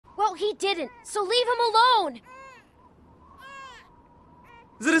Well, he didn't, so leave him alone!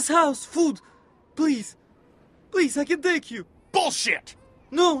 There is house, food. Please. Please, I can take you. Bullshit!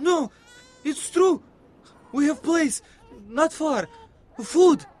 No. It's true. We have place. Not far.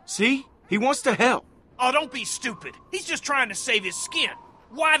 Food. See? He wants to help. Oh, don't be stupid. He's just trying to save his skin.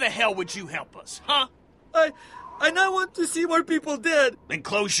 Why the hell would you help us, huh? I now want to see more people dead. Then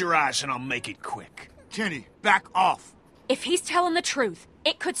close your eyes and I'll make it quick. Kenny, back off. If he's telling the truth,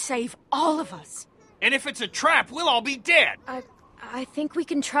 it could save all of us. And if it's a trap, we'll all be dead. I think we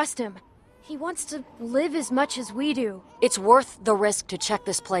can trust him. He wants to live as much as we do. It's worth the risk to check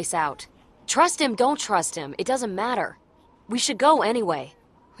this place out. Trust him, don't trust him, it doesn't matter. We should go anyway.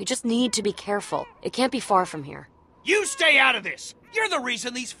 We just need to be careful. It can't be far from here. You stay out of this! You're the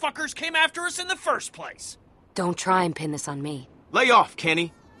reason these fuckers came after us in the first place! Don't try and pin this on me. Lay off,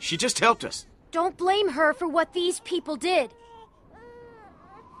 Kenny. She just helped us. Don't blame her for what these people did.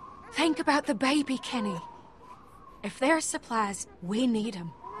 Think about the baby, Kenny. If there's supplies, we need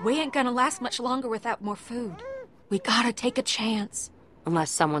them. We ain't gonna last much longer without more food. We gotta take a chance.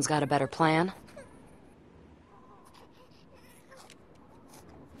 Unless someone's got a better plan.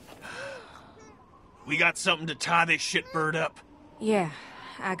 We got something to tie this shitbird up. Yeah,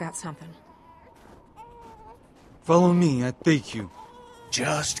 I got something. Follow me, I take you.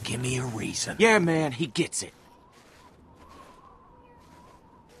 Just give me a reason. Yeah, man, he gets it.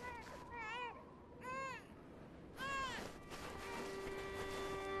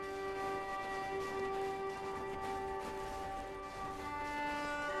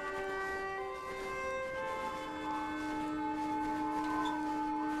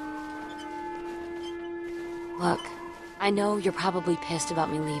 Look, I know you're probably pissed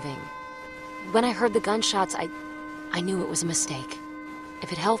about me leaving. When I heard the gunshots, I knew it was a mistake.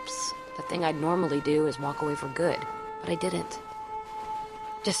 If it helps, the thing I'd normally do is walk away for good, but I didn't.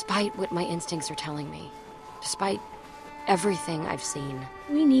 Despite what my instincts are telling me, despite everything I've seen.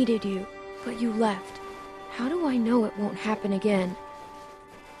 We needed you, but you left. How do I know it won't happen again?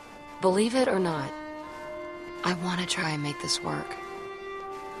 Believe it or not, I want to try and make this work.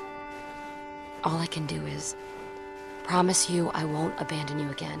 All I can do is promise you I won't abandon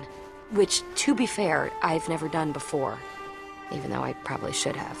you again. Which, to be fair, I've never done before. Even though I probably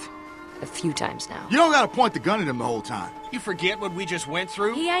should have. A few times now. You don't gotta point the gun at him the whole time. You forget what we just went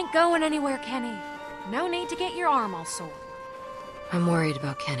through? He ain't going anywhere, Kenny. No need to get your arm all sore. I'm worried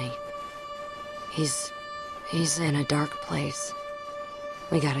about Kenny. He's in a dark place.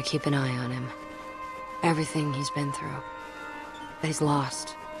 We gotta keep an eye on him. Everything he's been through. But he's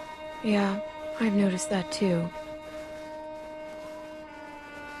lost. Yeah, I've noticed that too.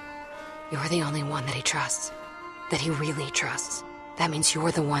 You're the only one that he trusts. That he really trusts. That means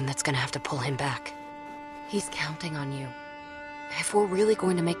you're the one that's gonna have to pull him back. He's counting on you. If we're really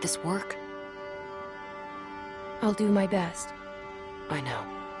going to make this work... I'll do my best. I know.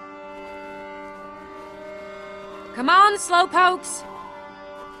 Come on, slowpokes!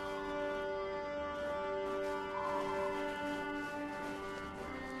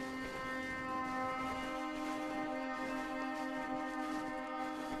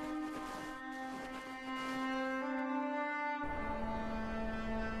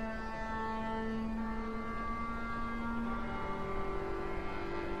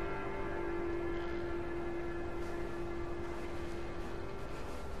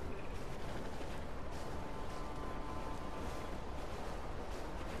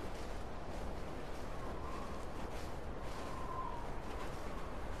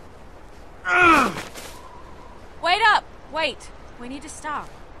 Wait up! Wait. We need to stop.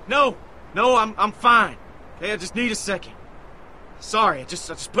 No, I'm fine. Okay, I just need a second. Sorry, I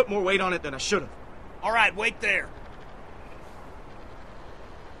just put more weight on it than I should have. All right, wait there.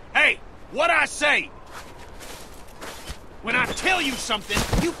 Hey, what'd I say? When I tell you something,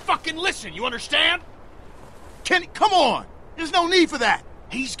 you fucking listen, you understand? Kenny, come on! There's no need for that!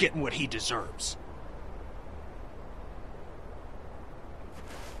 He's getting what he deserves.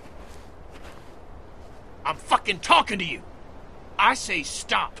 I'm fucking talking to you. I say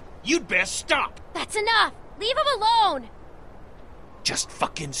stop. You'd best stop. That's enough! Leave him alone! Just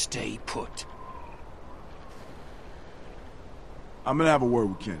fucking stay put. I'm gonna have a word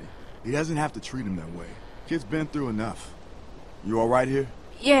with Kenny. He doesn't have to treat him that way. Kid's been through enough. You alright here?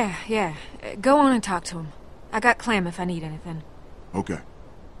 Yeah. Go on and talk to him. I got Clem if I need anything. Okay.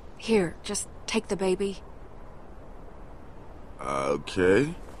 Here, just take the baby.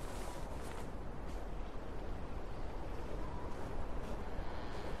 Okay.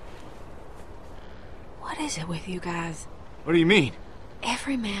 What is it with you guys? What do you mean?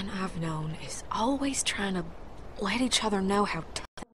 Every man I've known is always trying to let each other know how